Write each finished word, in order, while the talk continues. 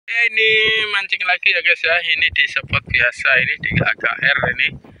Ini mancing lagi ya guys ya. Ini di spot biasa, ini di AKR ini.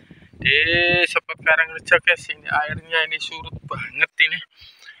 Di spot Karangrejo guys. Ini airnya ini surut banget ini.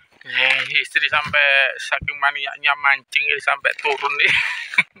 Istri sampai saking maniaknya mancing ini sampai turun nih.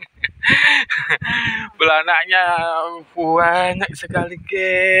 Belanaknya banyak sekali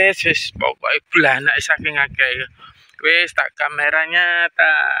guys. Pokoknya belanak saking akeh. Wes tak kameranya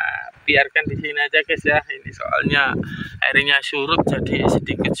tak biarkan di sini aja guys ya. Ini soalnya airnya surut jadi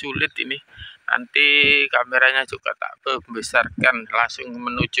sedikit sulit ini. Nanti kameranya juga tak membesarkan, langsung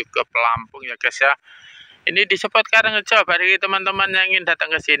menuju ke pelampung ya guys ya. Ini di spot Karangrejo. Bagi teman-teman yang ingin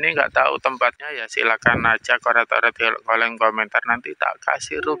datang ke sini nggak tahu tempatnya ya silakan aja koret-koret di kolom komentar, nanti tak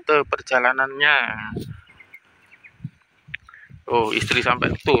kasih rute perjalanannya. Oh, istri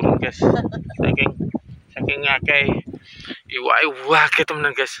sampai turun guys. Saking akeh wah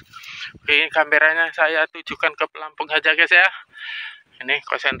teman guys. Oke, ini kameranya saya tujukan ke pelampung aja guys ya. Ini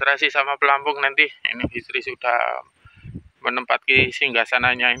konsentrasi sama pelampung nanti. Ini istri sudah menempati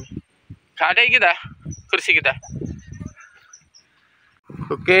singgasananya ini. Gak ada kita, kursi kita.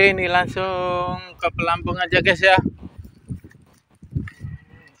 Oke, ini langsung ke pelampung aja guys ya.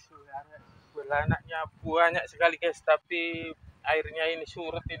 Belanaknya banyak sekali guys, tapi airnya ini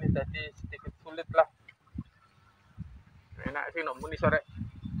surut ini jadi sedikit sulit lah. Enak sih nomor sore.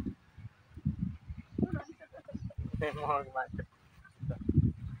 Mau macet.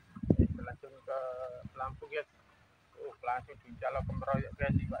 Langsung ke pelampung guys. Langsung dijalok ke meroyok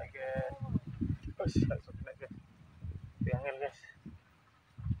guys, Pak guys. Langsung naik guys. Diangin guys.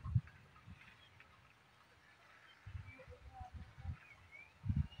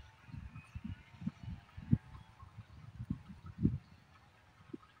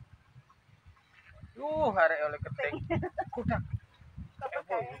 Hari oleh keting. Kudak.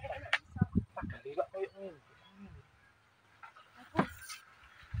 Padahal liwak koyo ngene.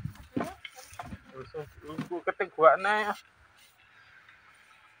 Terus keting gua naik.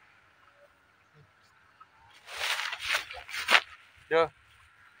 Yo.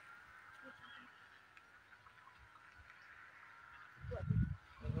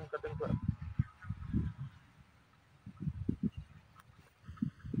 Keting gua.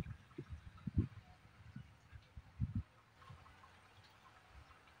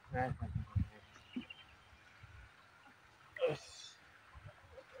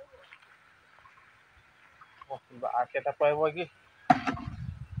 Wah, mbak aket apa lagi?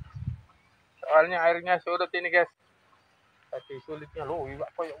 Soalnya airnya surut ini guys. Tadi sulitnya lo,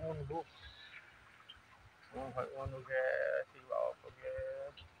 iwak koyo ngono. Koyo ngono guys, iwak apa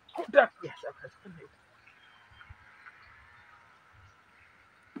guys? Kudak guys, agak sekali.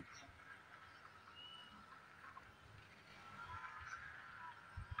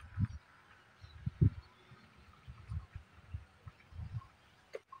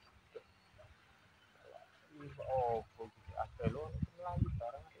 Oh, ada lo lagi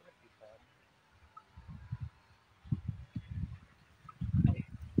barang ini bisa.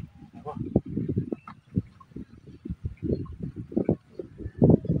 Wah.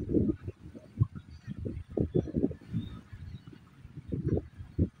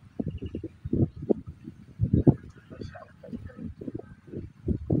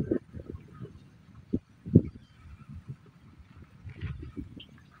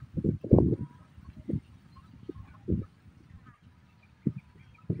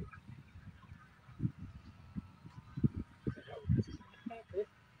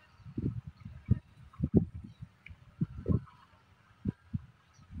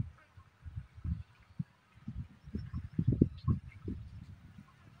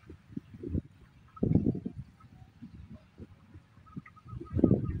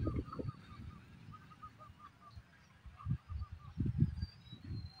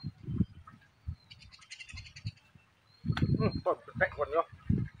 Kok gede kon yo.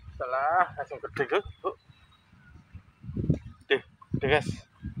 Salah, langsung gede ke. Deh, guys.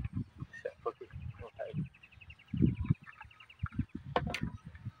 Siap bagi.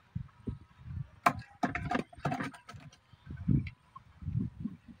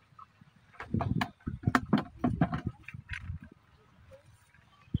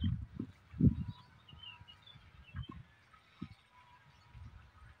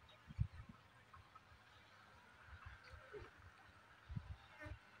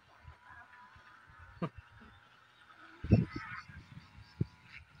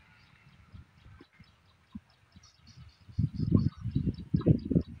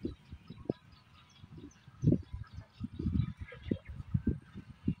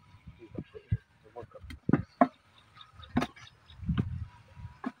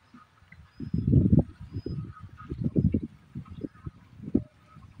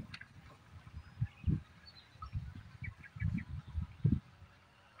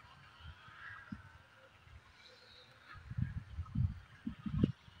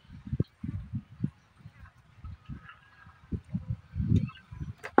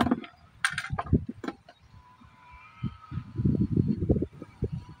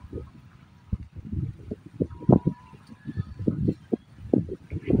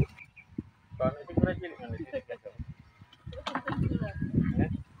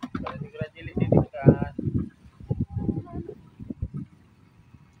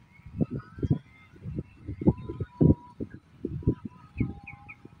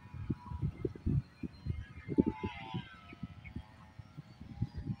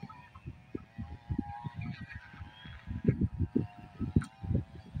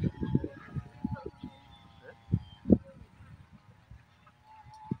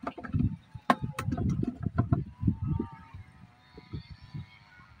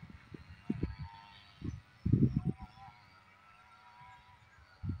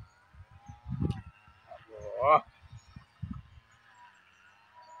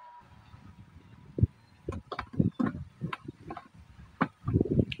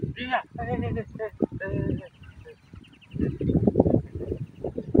 Iya.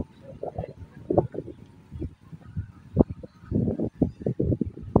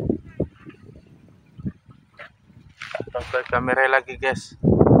 Coba kamera lagi guys.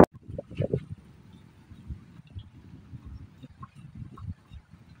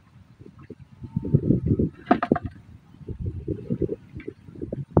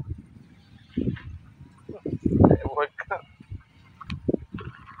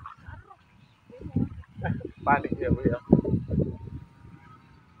 Panik ya bu ya.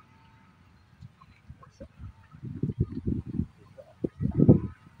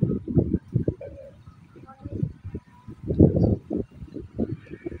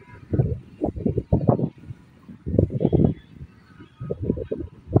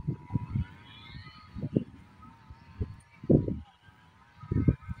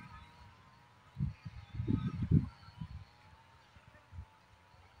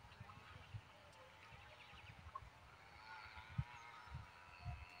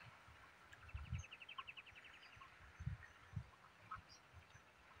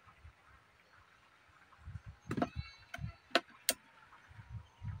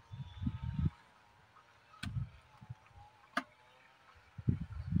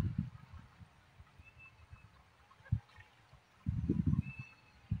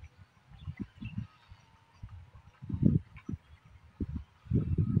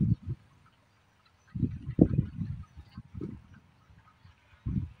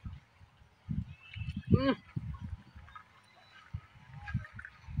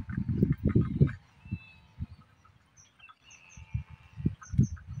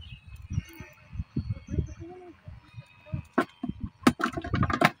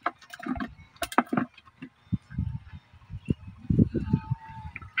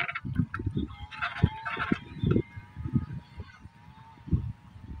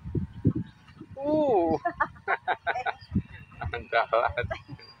 Andalan.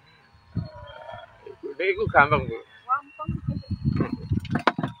 Iku gampang bu.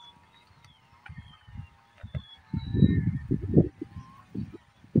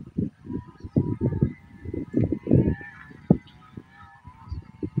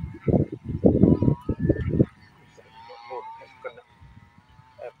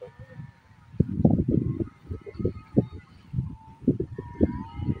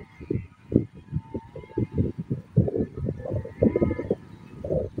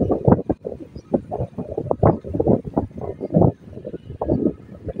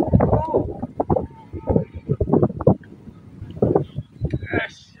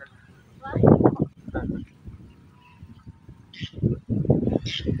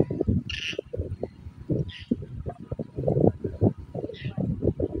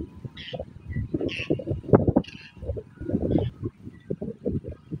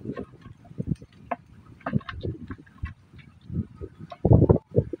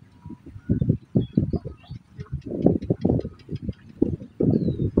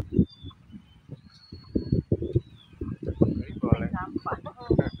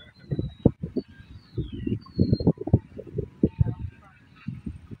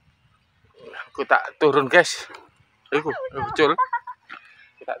 Aku tak turun guys. Iku muncul.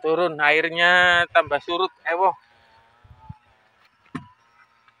 Tak turun, airnya tambah surut. Ewo.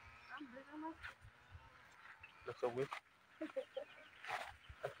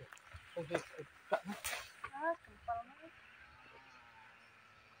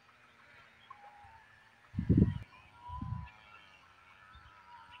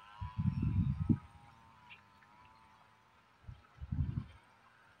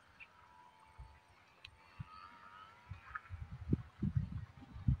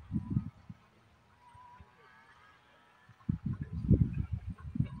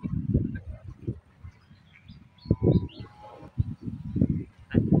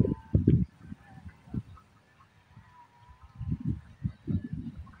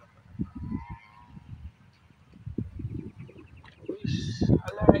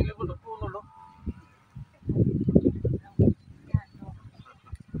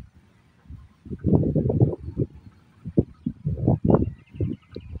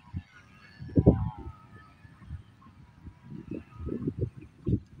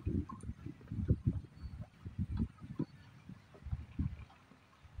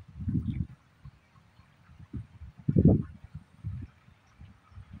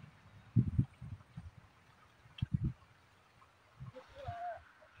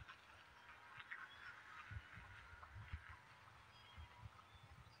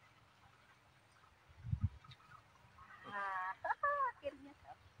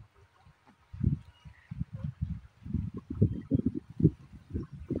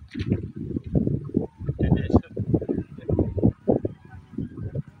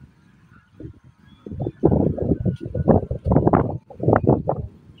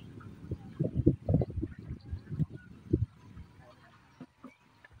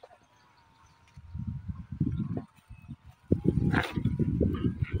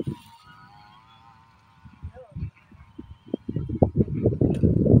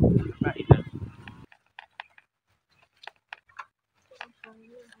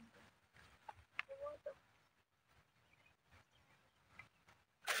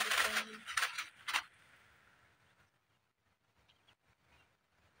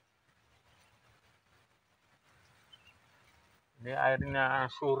 Ini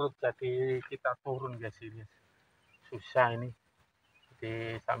airnya surut, jadi kita turun guys ini. Susah ini.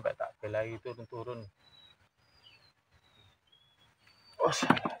 Jadi sampai tak belai turun-turun. Oh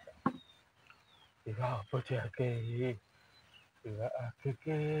salah. Iya, apa dia guys? Iya,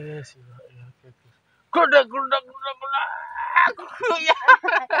 guys. Iya, guys. Kuda. Ya.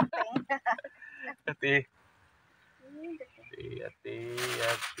 Hati.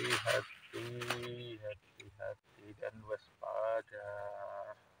 Hati dan waspada.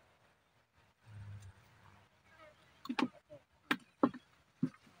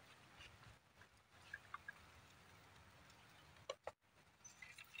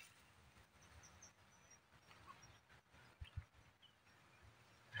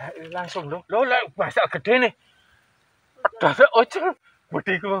 Langsung loh bahasa gede nih. Ada ojo,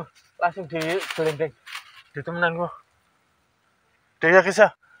 budiku langsung di gelendeng di temenan gua. Dia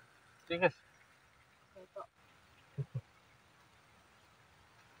kisah, tinggal.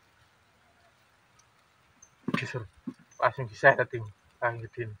 Kisah, langsung kisah hati, langsung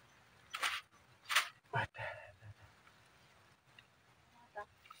gede. Ada.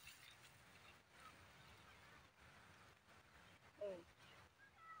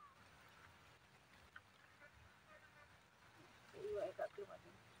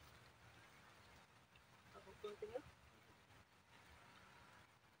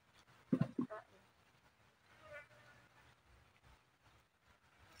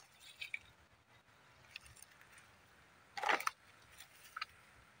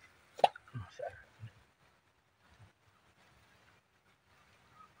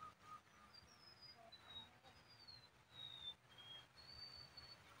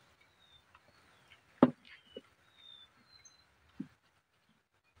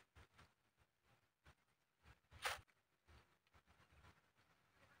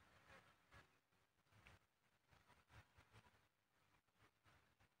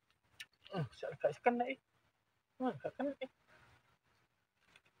 Gak kena gak kena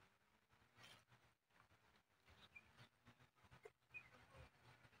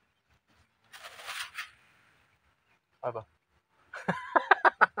apa?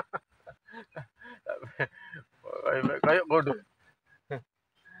 Kayak bodoh.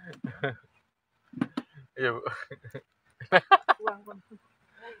 Iya bu.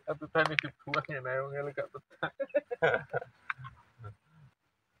 Tapi tadi dibuangnya naungnya gak betah.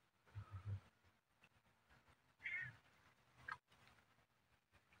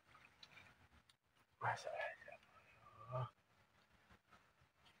 Masa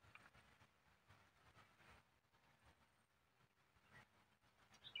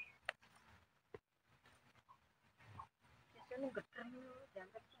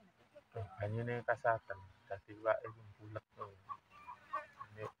hanya ini kasatan jadi wak itu bulat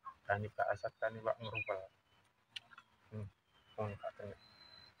ini tani pak asap tani wak ngerubal gak kena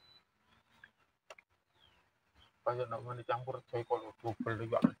kayak nak dicampur coy kalau double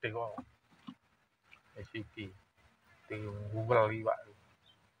juga gede kok SCP di Google liwak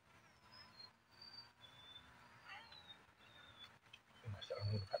masalah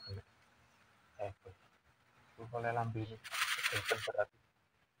gak kena itu boleh lambi ini berarti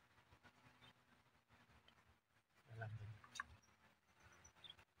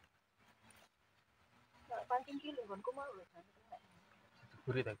pancing kilo kan ku mau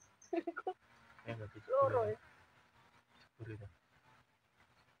gurih tadi ya nggak bisa gurih tadi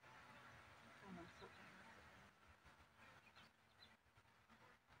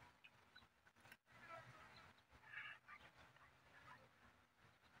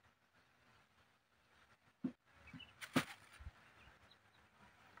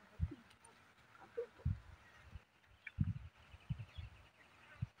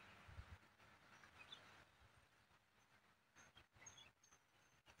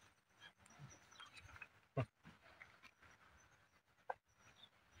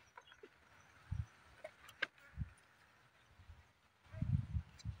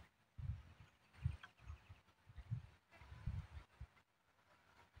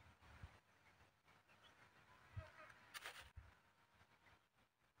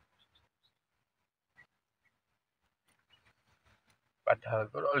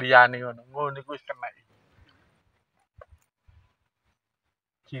padahal kalau liane ngono iku wis kena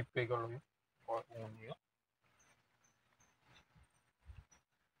JP kalau ya kok ngono ya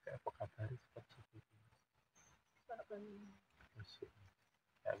kayak apa kabar seperti itu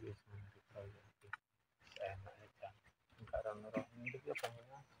ya bisa menarik proyek enak aja karena orang ini dia pengen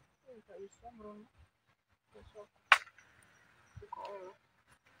nggak bisa merona besok kok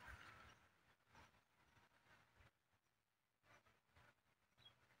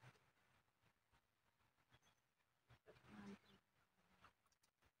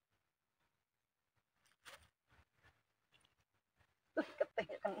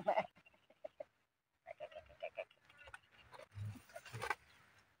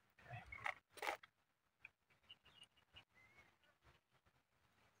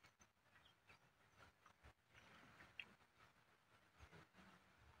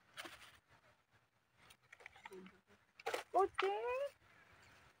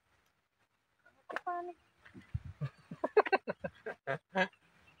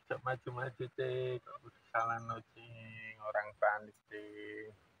maju-maju cek, kok salah no cing, orang panik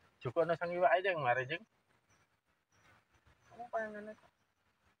cing. Cukup na sang iwak aja kemarin cing. Kamu pangan itu.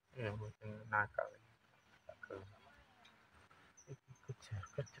 Iya, mungkin nakal. Kejar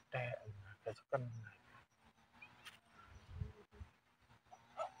kecetek, kesukaan.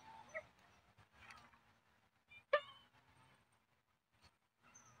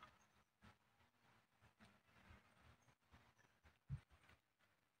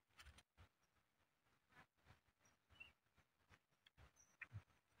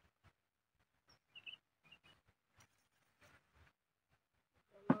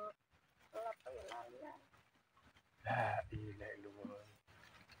 Apa ya lain. Lah, iya lu.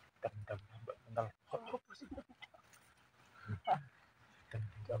 Tendang sampai kenal.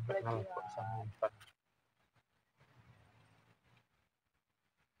 Tendang sampai kenal kok sama umpan.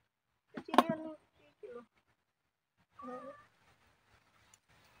 Kecilian iki lho.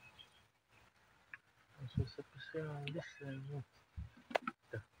 Langsung spesialis ya.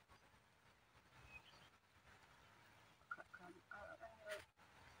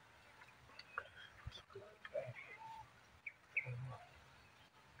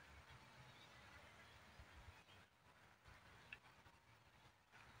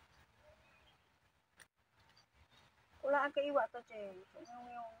 Kula akeh iwak to, Ceng.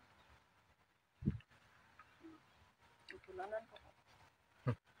 Nyong-nyong. Dolanan kok.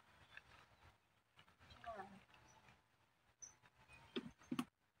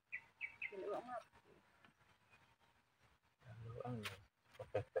 Iwak mah.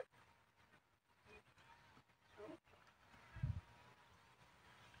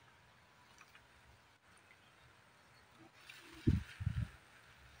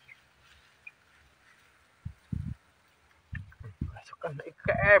 Kan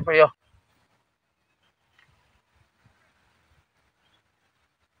kayak apa ya?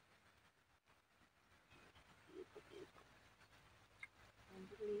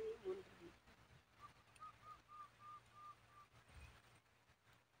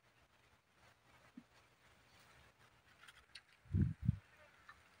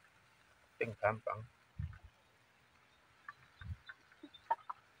 Ting gampang.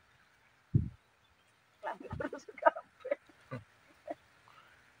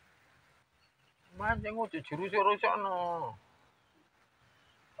 Mancing ojo jurusuk-rusuk no.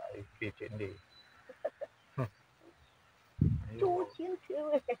 Iki cende. Cucin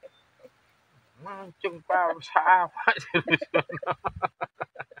dhewe. Mancing pau sawah jurusuk.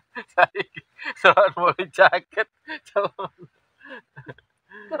 Saiki soal mulai jaket.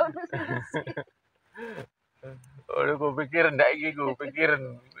 Oleh gue pikir ndak iki gue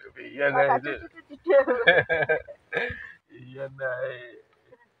pikirin. Iya guys. Iya ndak.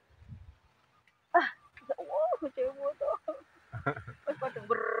 Cewek tuh. Wis padha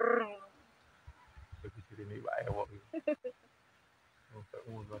ber. Iki sirine wae wong.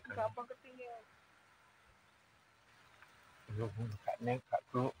 Gampang ketinggian. Yo gak neng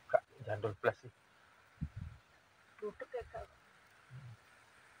gak jandul blas sih. Duduk ya Kak.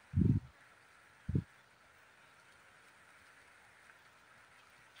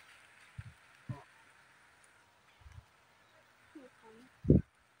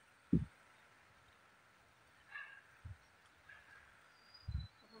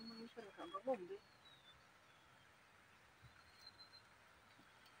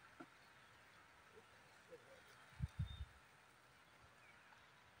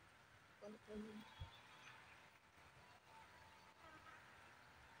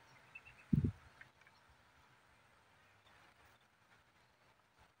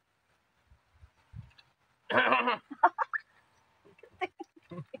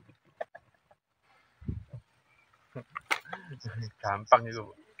 Gampang itu.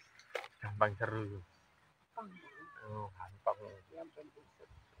 Gampang seru itu. Oh, gampang.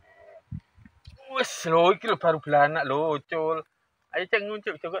 Wes lho iki lho baru belanak lho, cul. Ayo ceng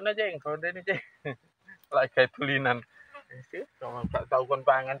nguncuk jokokna ceng, kondene ceng. Lagi gawe tulinan. Wis kalau gak tau kon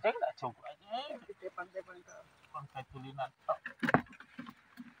pangan ceng tak jokok aja. Depan-depan Kon gawe tulinan.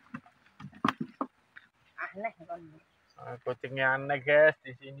 aneh kan. Kucingnya aneh guys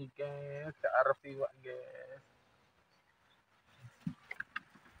di sini guys, gak arep iwak guys.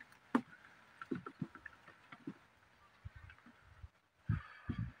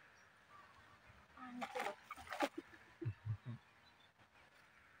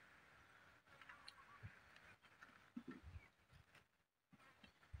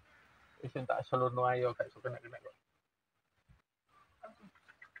 Wis tak selono ayo gak iso kena-kena kok.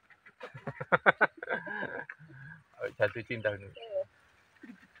 Jatuh cinta nih.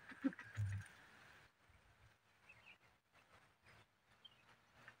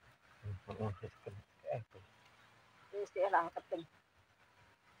 Wis lah keting.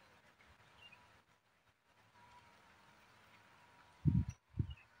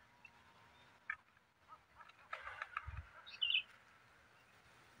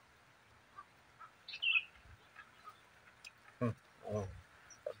 Oh,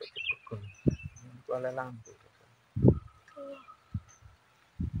 sampai dipukul. Kuala lampu.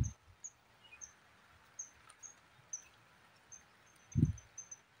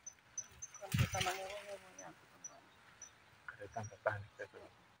 Kereta panik itu.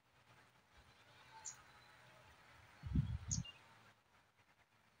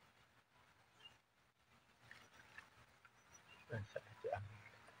 Saya diambil.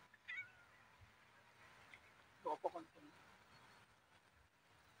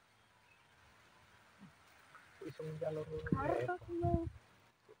 Bisa menjalur.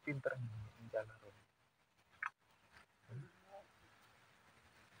 Pinter menjalur.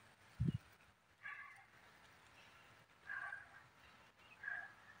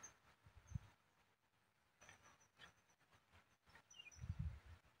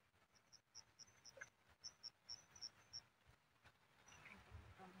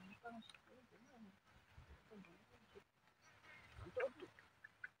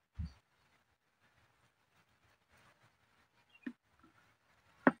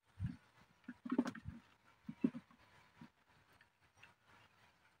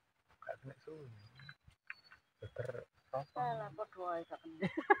 Kena suhu. Salah padha ae sak kene.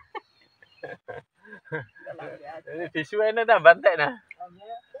 Jadi disuwene ta bantek nah.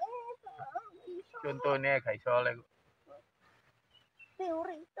 Contohnya gak iso oleh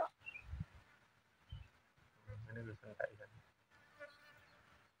Teori tok. ini wis entek kan.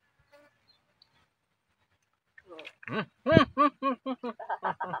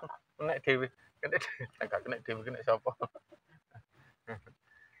 Kena dhewe. Kena dhewe kena sapa?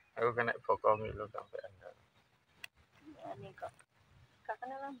 Aku kena bokong lho sampean. Ini kok. Gak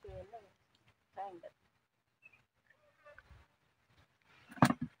kena lambene. Sandet.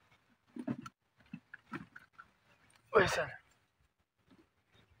 Wes.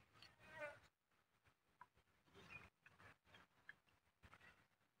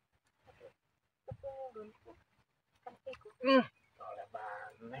 Oleh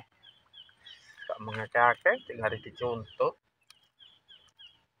maneh. Gak mengakeh sing harus dicontoh.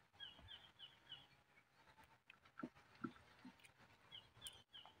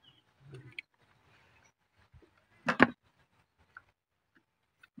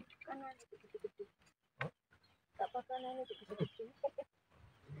 Kanan itu gede-gede. Tak kanan itu gede-gede.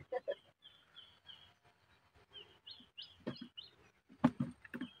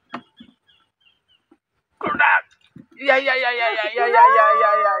 Kodak. Iya. Iya,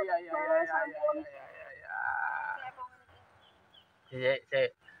 sik.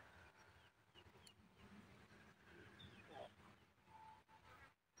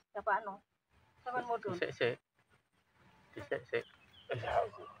 Siapa anu? Sampean modun. Sik. Disik.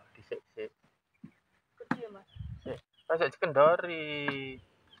 Disik. Gede, Mas. Sik. Pas kendori.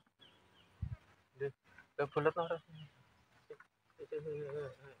 Lho bulet ora.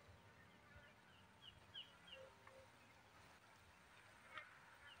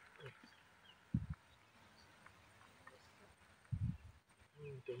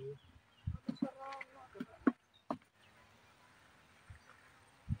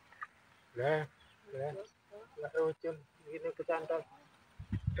 Lah, ucul ini kecantol.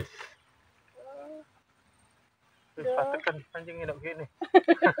 Terus patekan pancing enak gini.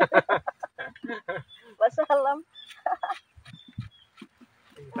 Wassalam.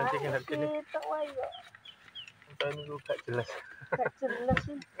 Pancing enak gini. Kita wae. Ini gue gak jelas. Gak jelas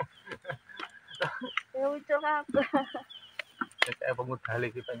sih. Ya ucul kabeh. Kayak pengudah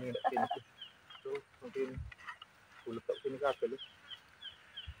lagi pancing enak gini. Tuh, mungkin bulut tok sini kabeh lho.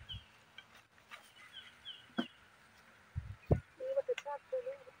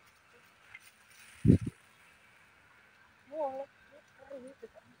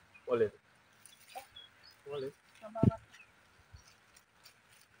 Boleh.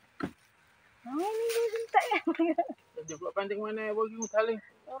 Nah, ini entek ya. Juga pancing mana ya bagi ngutali.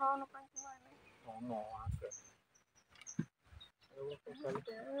 Ora ono pancing mana. Ono akeh.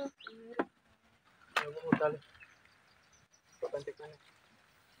 Ayo ngutali. Kok pancing mana?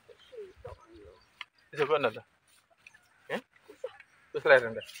 Coba nada. Terus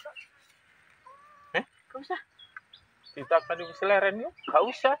leren dah. Gak usah. Kita kan di leren yuk. Gak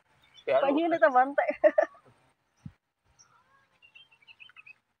usah. Pancing ini tambah entek.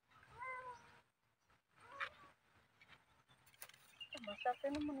 Masak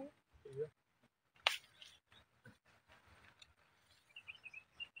temen ya. Iya.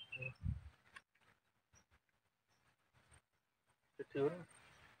 Diun.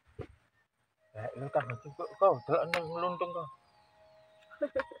 Ya, lu kan juga kau delok nang ngeluntung kau.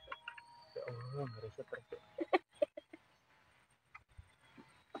 Ya Allah, ngeresep terus.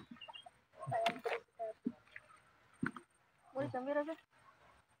 Mau dicampur aja.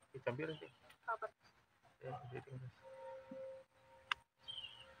 Dicampur sih. Apa? Ya, gitu.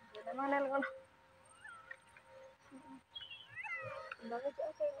 Ya mana kan? Kembali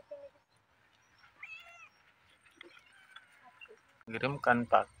aja ini. Kirimkan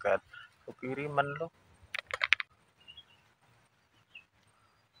paket. Kiriman lo.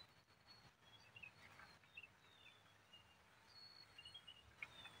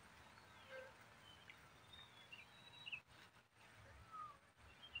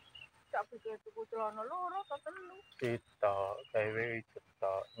 Tak pikir tuku celana loro atau telu. Kita gawe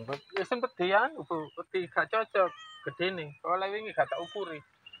cetok. Ya sempet dian, peti gak cocok. Gede nih. Kalau wingi gak tak ukuri.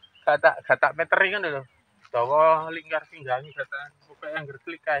 Gak tak meteri kan lho. Dawa lingkar pinggangi kata pokoke angger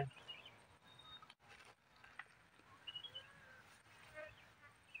klik kae.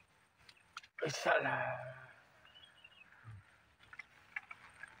 Bisa lah.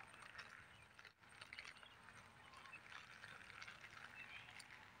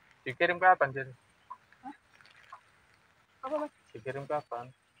 Dikirim kapan, Jen? Apa mas? Dikirim kapan?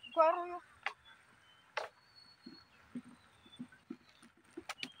 Baru ya.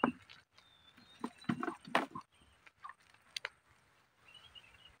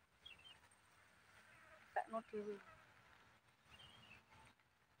 Tak no dewi.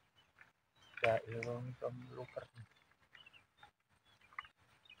 Ya, ilong tom luker.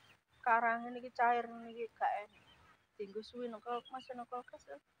 Karang ini cair ini gak enak. Tinggu suwi nongkol masih nongkol kas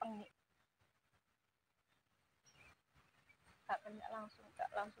pengi. Tak langsung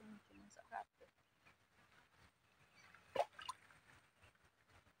masak kabeh.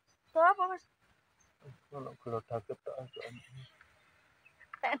 Tuh apa mas? Kalau gula daging tak ada.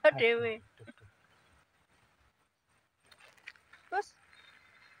 Tak no dewi. Terus,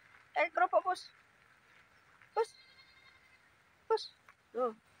 kerupuk pus. Pus.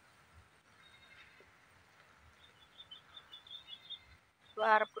 Tuh. Tuh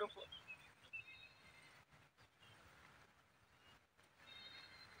harap kerupuk.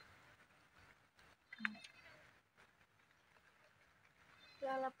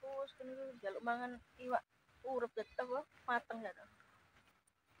 Ya lah pus, kan itu jaluk mangan iwak urip tetep mateng ya dong.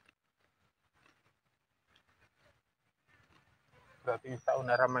 Berarti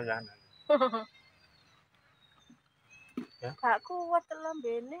tahun Ramayana. Ya. Gak kuat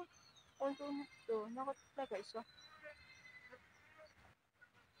lambene. Untungnya tuh nyokot gak iso.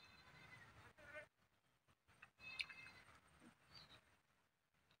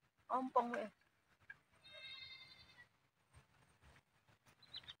 Ompong weh.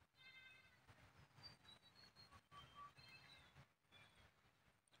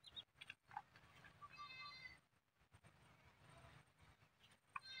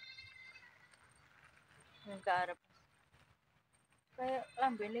 Gak arep. Kayak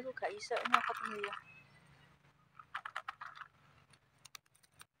lambene ku gak iso nyokot ya.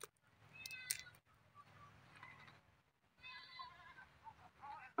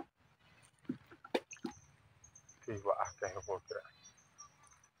 Iwak akeh apa kira.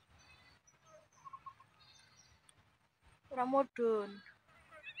 Ora modun.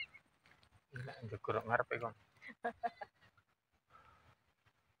 Nek njegur ngarepe kon.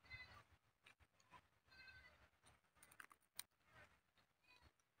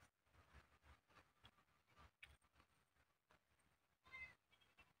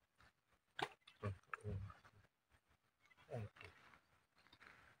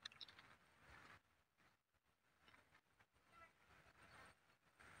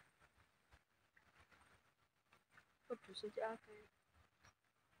 Pedus aja akeh.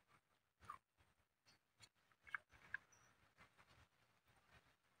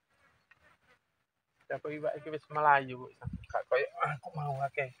 Siapa iwak iki wis melayu kok. Gak koyo aku mau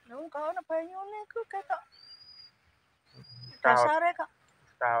akeh. Nang kau ana banyune ku ketok. Kaot, Dasare kok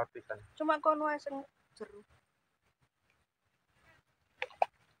kaot pisan. cuma kono wae sing jeru.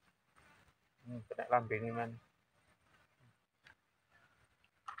 Kena lambene man.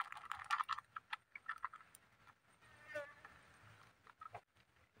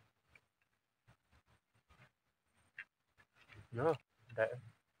 Yo, ndak.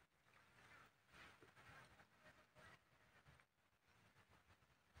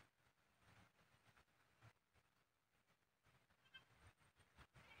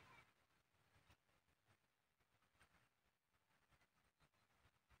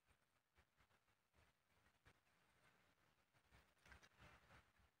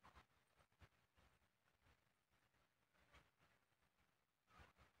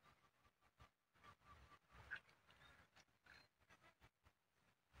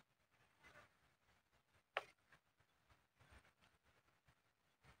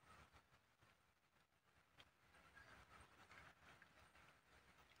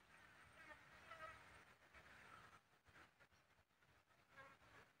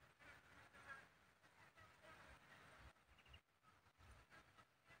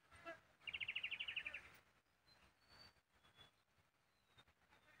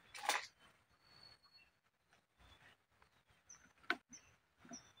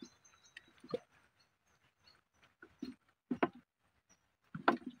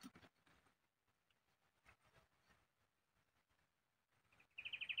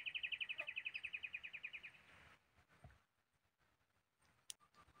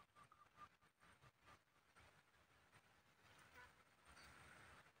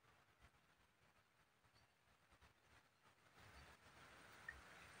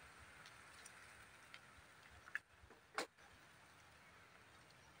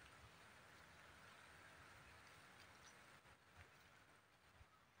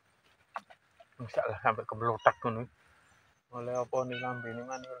 Bisa lah sampai kebelotak ngono. Oleh apa nih lambene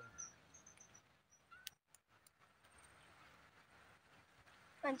mana?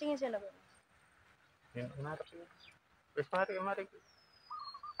 Mancingnya sih lah. Ini menarik. Wis mari.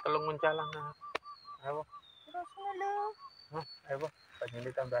 Telung mencalang. Ayo. Terus lo. Hah, ayo. Banyak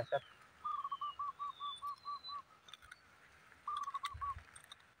ditambah asap.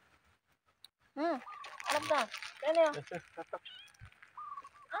 Alam dah. Ini ya. Tetap.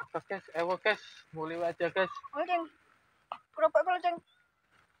 Apa guys? Ayo guys, mulai aja guys. Oh, Ceng. Kerupuk kalau, Ceng.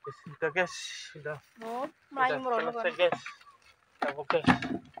 Sudah guys, sudah. Melayu merono kan. Selesai guys. Ayo guys.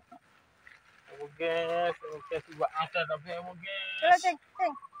 Juga ada tapi ayo guys. Coba, Ceng.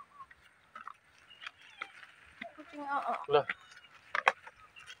 Kucing Lah.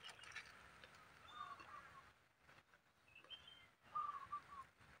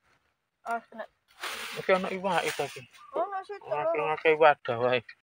 Kena. Oke, anak iwak iki. Oh, masih itu. Ngake wadah wae.